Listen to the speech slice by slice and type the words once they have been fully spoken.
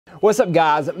What's up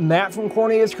guys, Matt from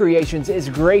Cornelius Creations. It's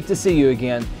great to see you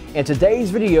again. In today's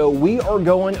video, we are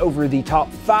going over the top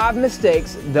 5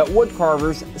 mistakes that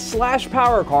woodcarvers /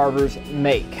 power carvers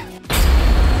make.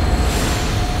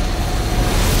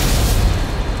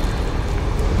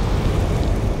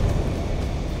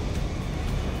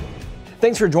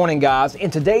 Thanks for joining guys.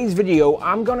 In today's video,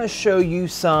 I'm gonna show you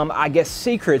some,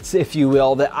 secrets, if you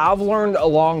will, that I've learned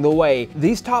along the way.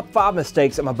 These top 5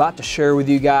 mistakes I'm about to share with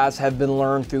you guys have been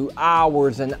learned through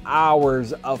hours and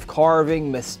hours of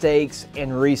carving, mistakes,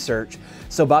 and research.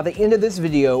 So by the end of this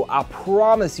video, I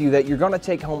promise you that you're gonna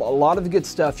take home a lot of good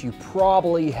stuff you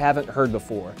probably haven't heard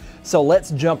before. So let's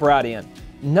jump right in.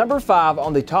 Number 5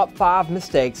 on the top 5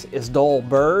 mistakes is dull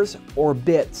burrs or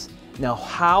bits. Now,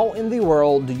 how in the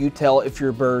world do you tell if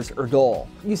your burrs are dull?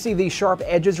 You see these sharp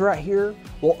edges right here?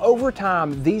 Well, over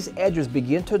time, these edges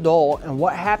begin to dull, and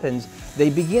what happens, they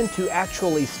begin to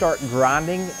actually start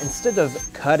grinding instead of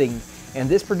cutting, and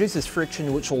this produces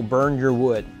friction which will burn your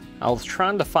wood. I was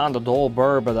trying to find a dull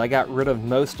burr, but I got rid of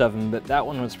most of them, but that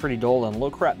one was pretty dull, and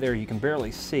look right there, you can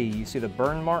barely see. You see the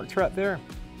burn marks right there?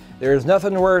 There is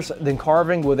nothing worse than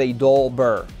carving with a dull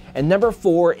burr. And number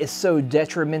 4 is so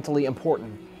detrimentally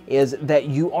important, is that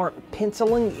you aren't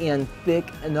penciling in thick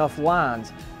enough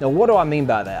lines. Now, what do I mean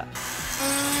by that?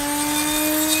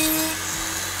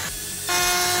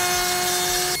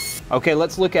 Okay,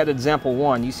 let's look at example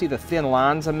 1. You see the thin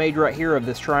lines I made right here of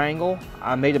this triangle?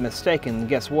 I made a mistake, and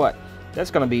guess what?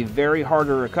 That's gonna be very hard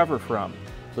to recover from.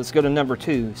 Let's go to number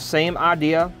 2. Same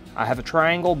idea. I have a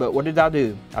triangle, but what did I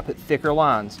do? I put thicker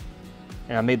lines.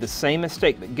 And I made the same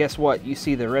mistake, but guess what? You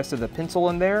see the rest of the pencil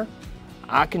in there?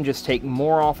 I can just take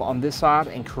more off on this side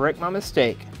and correct my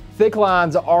mistake. Thick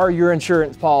lines are your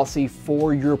insurance policy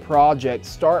for your project.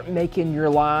 Start making your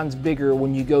lines bigger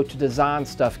when you go to design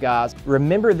stuff, guys.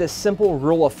 Remember this simple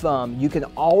rule of thumb. You can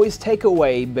always take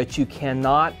away, but you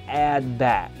cannot add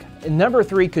back. And number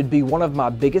 3 could be one of my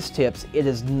biggest tips. It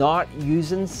is not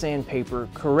using sandpaper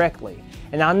correctly.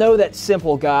 And I know that's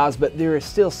simple, guys, but there is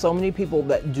still so many people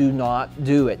that do not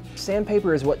do it.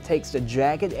 Sandpaper is what takes the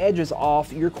jagged edges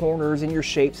off your corners and your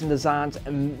shapes and designs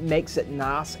and makes it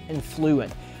nice and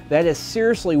fluent. That is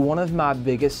seriously one of my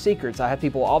biggest secrets. I have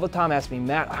people all the time ask me,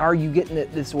 Matt, how are you getting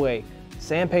it this way?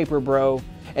 Sandpaper, bro.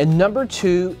 And number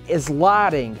 2 is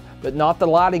lighting, but not the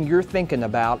lighting you're thinking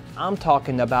about. I'm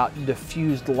talking about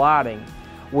diffused lighting,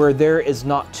 where there is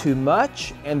not too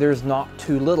much and there's not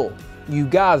too little. You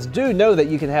guys do know that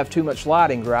you can have too much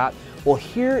lighting, right? Well,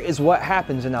 here is what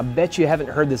happens, and I bet you haven't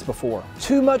heard this before.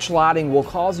 Too much lighting will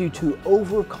cause you to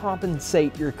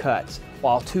overcompensate your cuts,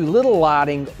 while too little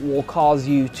lighting will cause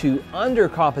you to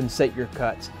undercompensate your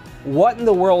cuts. What in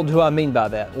the world do I mean by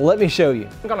that? Let me show you.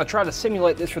 I'm gonna try to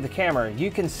simulate this for the camera. You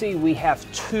can see we have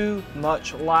too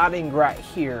much lighting right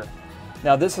here.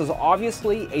 Now this is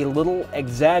obviously a little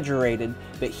exaggerated,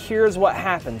 but here's what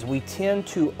happens. We tend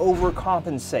to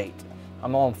overcompensate.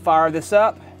 I'm gonna fire this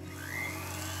up.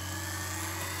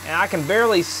 And I can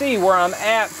barely see where I'm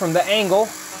at from the angle.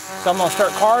 So I'm gonna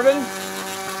start carving.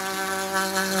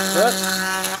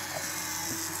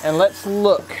 And let's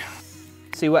look.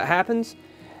 See what happens?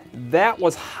 That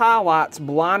was highlights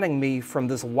blinding me from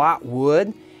this white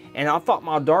wood. And I thought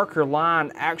my darker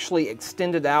line actually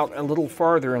extended out a little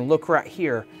farther, and look right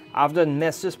here. I've done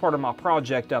messed this part of my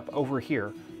project up over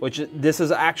here, which this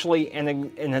is actually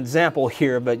an example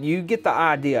here, but you get the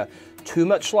idea. Too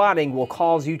much lighting will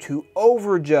cause you to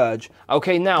overjudge.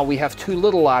 Okay, now we have too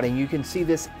little lighting. You can see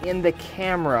this in the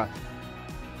camera.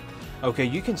 Okay,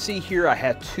 you can see here I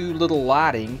had too little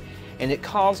lighting, and it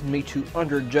caused me to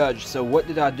underjudge. So what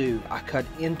did I do? I cut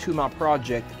into my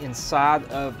project inside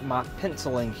of my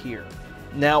penciling here.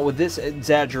 Now with this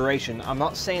exaggeration, I'm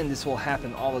not saying this will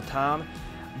happen all the time,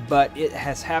 but it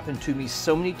has happened to me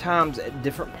so many times at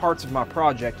different parts of my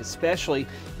project, especially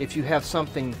if you have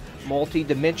something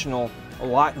multi-dimensional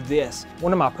like this.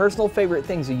 One of my personal favorite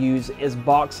things to use is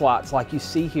box lights like you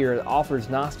see here. It offers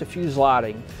nice diffuse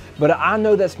lighting, but I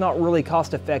know that's not really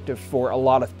cost effective for a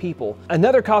lot of people.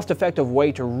 Another cost effective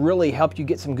way to really help you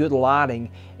get some good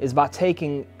lighting is by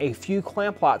taking a few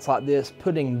clamp lights like this,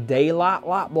 putting daylight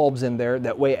light bulbs in there,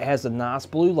 that way it has a nice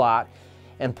blue light,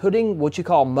 and putting what you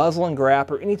call muslin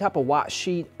grap or any type of white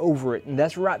sheet over it. And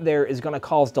that's right there is gonna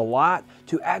cause the light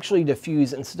to actually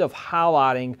diffuse instead of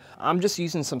highlighting. I'm just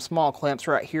using some small clamps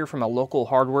right here from a local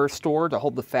hardware store to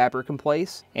hold the fabric in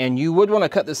place. And you would wanna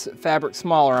cut this fabric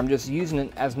smaller. I'm just using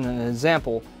it as an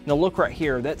example. Now look right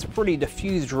here, that's pretty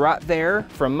diffused right there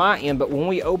from my end, but when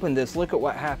we open this, look at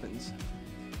what happens.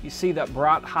 You see that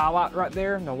bright highlight right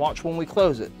there? Now watch when we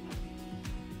close it.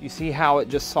 You see how it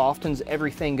just softens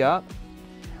everything up?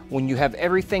 When you have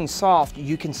everything soft,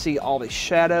 you can see all the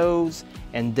shadows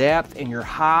and depth in your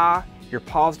high, your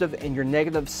positive, and your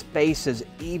negative spaces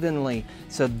evenly.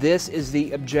 So this is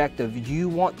the objective. You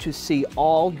want to see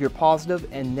all your positive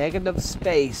and negative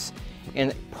space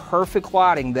in perfect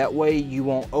lighting. That way you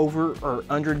won't over or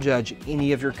under judge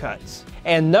any of your cuts.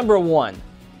 And number one,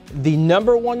 the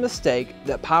number one mistake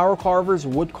that power carvers,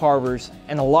 wood carvers,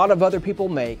 and a lot of other people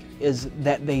make is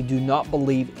that they do not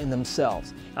believe in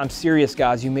themselves. I'm serious,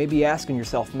 guys. You may be asking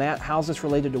yourself, Matt, how's this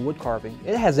related to wood carving?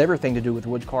 It has everything to do with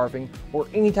wood carving or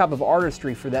any type of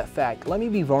artistry for that fact. Let me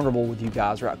be vulnerable with you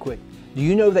guys right quick. Do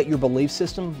you know that your belief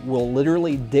system will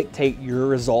literally dictate your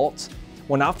results?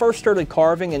 When I first started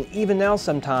carving, and even now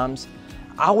sometimes,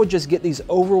 I would just get these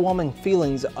overwhelming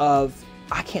feelings of,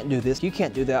 I can't do this, you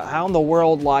can't do that, how in the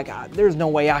world, there's no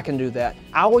way I can do that.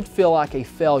 I would feel like a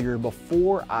failure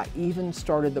before I even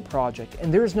started the project,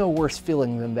 and there's no worse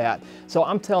feeling than that. So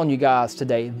I'm telling you guys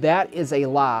today, that is a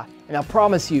lie, and I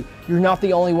promise you, you're not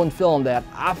the only one feeling that.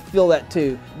 I feel that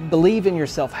too. Believe in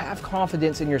yourself, have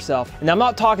confidence in yourself. And I'm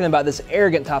not talking about this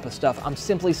arrogant type of stuff, I'm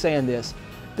simply saying this.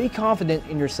 Be confident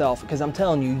in yourself, because I'm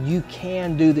telling you, you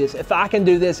can do this. If I can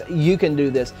do this, you can do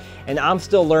this. And I'm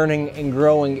still learning and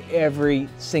growing every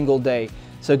single day.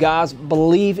 So guys,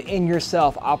 believe in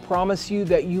yourself. I promise you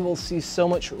that you will see so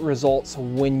much results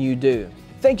when you do.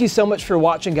 Thank you so much for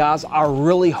watching, guys. I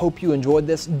really hope you enjoyed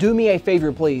this. Do me a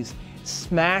favor, please.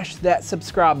 Smash that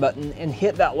subscribe button and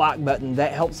hit that like button.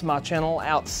 That helps my channel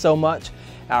out so much.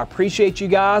 I appreciate you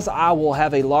guys. I will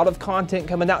have a lot of content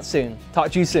coming out soon.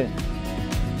 Talk to you soon.